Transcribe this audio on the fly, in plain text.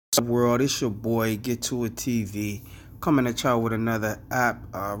World, it's your boy Get To It TV coming at y'all with another app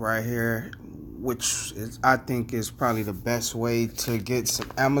right here, which is I think is probably the best way to get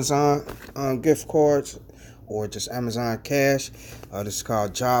some Amazon gift cards or just Amazon Cash. This is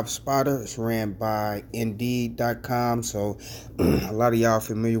called Job Spotter. It's ran by Indeed.com. So a lot of y'all are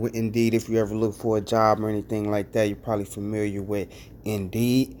familiar with Indeed. If you ever look for a job or anything like that, you're probably familiar with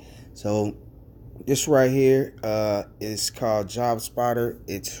Indeed. So this right here is called Job Spotter.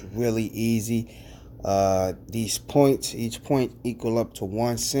 It's really easy. These points, each point equal up to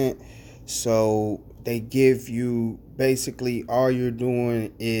 1 cent. So they give you, basically all you're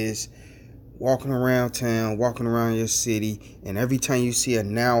doing is walking around town, walking around your city, and every time you see a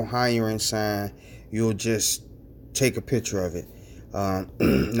now hiring sign, you'll just take a picture of it.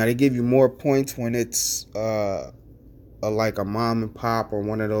 Now they give you more points when it's like a mom and pop or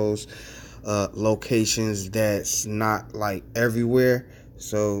one of those locations that's not like everywhere.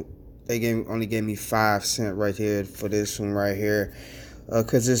 So they only gave me 5 cents right here for this one right here,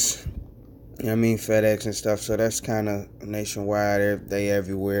 because it's, FedEx and stuff, so that's kind of nationwide. They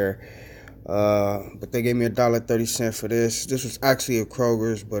everywhere. But they gave me $1.30 for this. This was actually a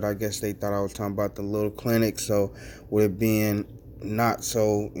Kroger's, but I guess they thought I was talking about the little clinic. So with it being not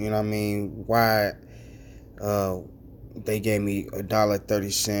so, wide, they gave me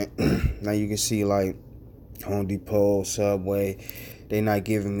 $1.30. Now you can see like Home Depot, Subway, they not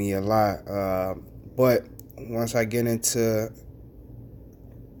giving me a lot. But once I get into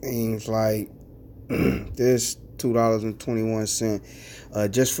things like this,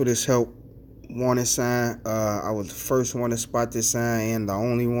 $2.21, just for this help wanted sign. I was the first one to spot this sign and the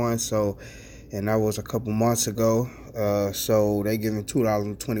only one. So, and that was a couple months ago. So they give me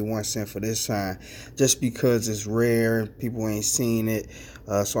 $2.21 for this sign, just because it's rare and people ain't seen it.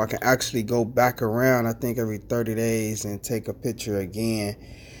 So I can actually go back around, I think every 30 days, and take a picture again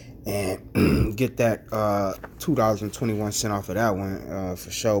and get that $2.21 off of that one for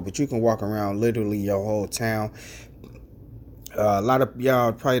sure. But you can walk around literally your whole town. A lot of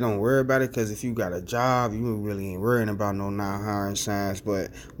y'all probably don't worry about it, because if you got a job, you really ain't worrying about no non-hiring signs.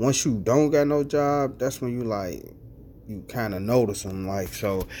 But once you don't got no job, that's when you kind of notice them. Like,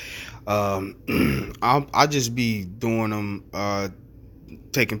 so I'll just be doing them,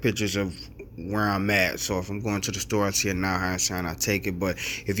 taking pictures of where I'm at. So if I'm going to the store, I see a non-hiring sign, I take it. But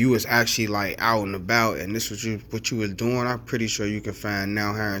if you was actually like out and about and this was what you was doing, I'm pretty sure you can find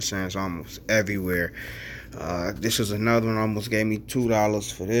non-hiring signs almost everywhere. This is another one. Almost gave me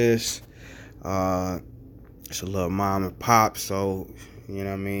 $2 for this. It's a little mom and pop, so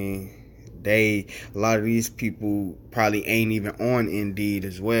a lot of these people probably ain't even on Indeed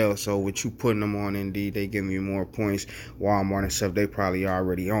as well. So with you putting them on Indeed, they give you more points. Walmart and stuff, they probably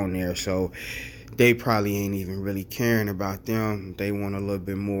already on there, so they probably ain't even really caring about them. They want a little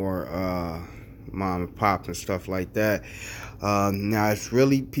bit more mom and pop and stuff like that. Now it's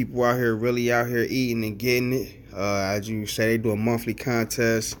really people out here eating and getting it. As you say, they do a monthly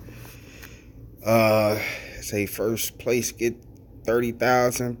contest. Say first place get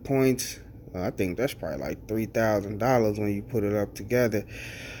 30,000 points. I think that's probably like $3,000 when you put it up together.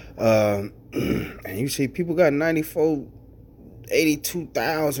 And you see people got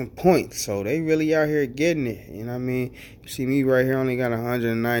 82,000 points, so they really out here getting it. You know what I mean? You see me right here only got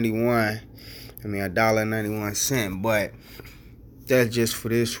 191. $1.91, but that's just for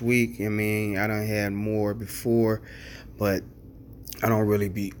this week. I done had more before, but I don't really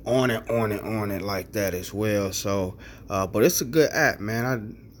be on it like that as well. So, but it's a good app,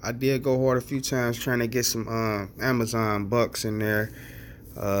 man. I did go hard a few times trying to get some Amazon bucks in there.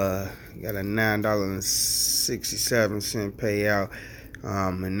 Got a $9.67 payout.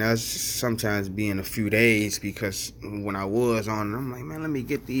 And that's sometimes be in a few days, because when I was on, I'm like, man, let me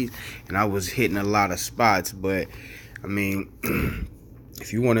get these. And I was hitting a lot of spots. But,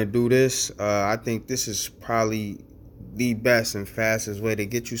 if you want to do this, I think this is probably the best and fastest way to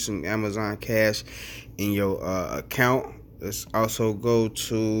get you some Amazon Cash in your account. Let's also go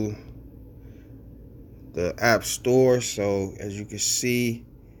to the App Store. So as you can see,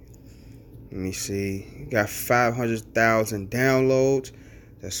 let me see, you got 500,000 downloads.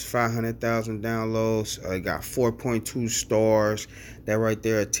 That's 500,000 downloads. You got 4.2 stars. That right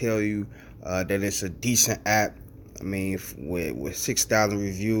there will tell you that it's a decent app. With 6,000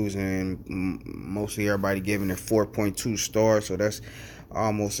 reviews and mostly everybody giving it 4.2 stars, so that's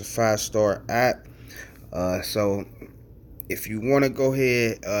almost a 5-star app. So if you want to go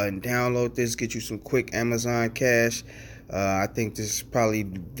ahead and download this, get you some quick Amazon Cash, I think this is probably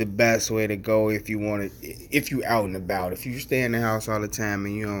the best way to go if you want it. If you out and about, if you stay in the house all the time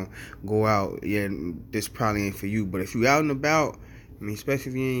and you don't go out, yeah, this probably ain't for you. But if you out and about I mean,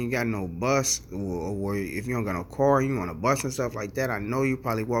 especially if you ain't got no bus, or if you don't got no car, you on a bus and stuff like that. I know you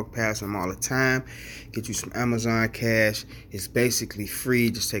probably walk past them all the time. Get you some Amazon Cash. It's basically free.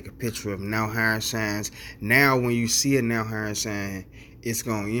 Just take a picture of now hiring signs. Now, when you see a now hiring sign, it's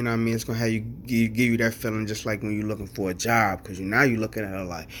gonna, you know what I mean? It's gonna have you give you that feeling just like when you're looking for a job, because now you're looking at it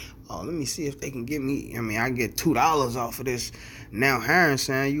like, oh, let me see if they can get me. I mean, I get $2 off of this now hiring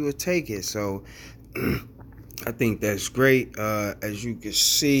sign. You would take it. So I think that's great. As you can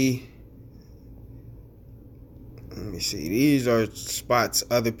see, let me see. These are spots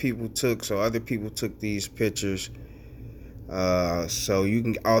other people took. So other people took these pictures. So you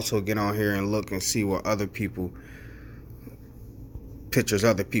can also get on here and look and see what pictures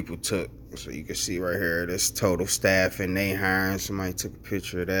other people took. So you can see right here, this total staff and they hiring. Somebody took a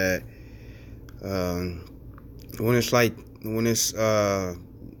picture of that. When it's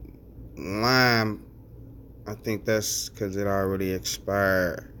lime, I think that's because it already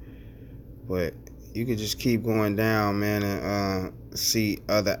expired. But you could just keep going down, man, and see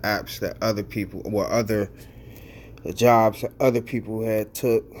other apps that other people, or other jobs that other people had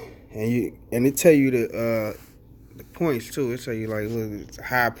took, and it tell you the points too. It tell you like, look, it's a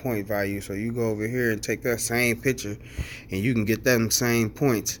high point value. So you go over here and take that same picture, and you can get them same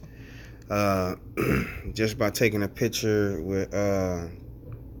points just by taking a picture with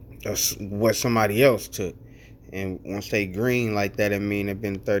what somebody else took. And once they green like that, it mean it's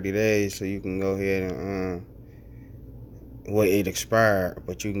been 30 days. So you can go ahead and it expired,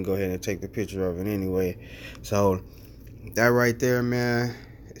 but you can go ahead and take the picture of it anyway. So that right there, man,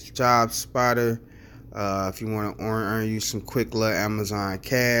 it's Job Spotter. If you want to earn you some quick little Amazon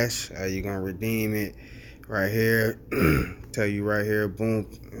Cash, you're gonna redeem it right here. Tell you right here, boom.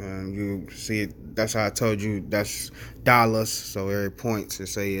 You see it. That's how I told you. That's dollars. So every points, it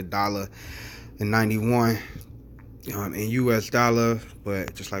say $1.91 in US dollar.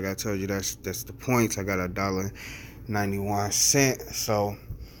 But just like I told you, that's the points. I got $1.91. So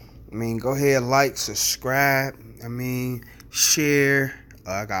I mean, go ahead, like, subscribe. I mean, share.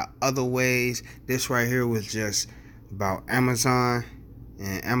 I got other ways. This right here was just about Amazon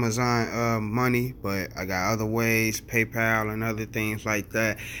and Amazon money, but I got other ways, PayPal and other things like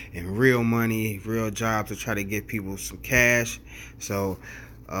that, and real money, real jobs to try to get people some cash. So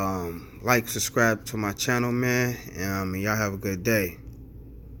like, subscribe to my channel, man, and y'all have a good day.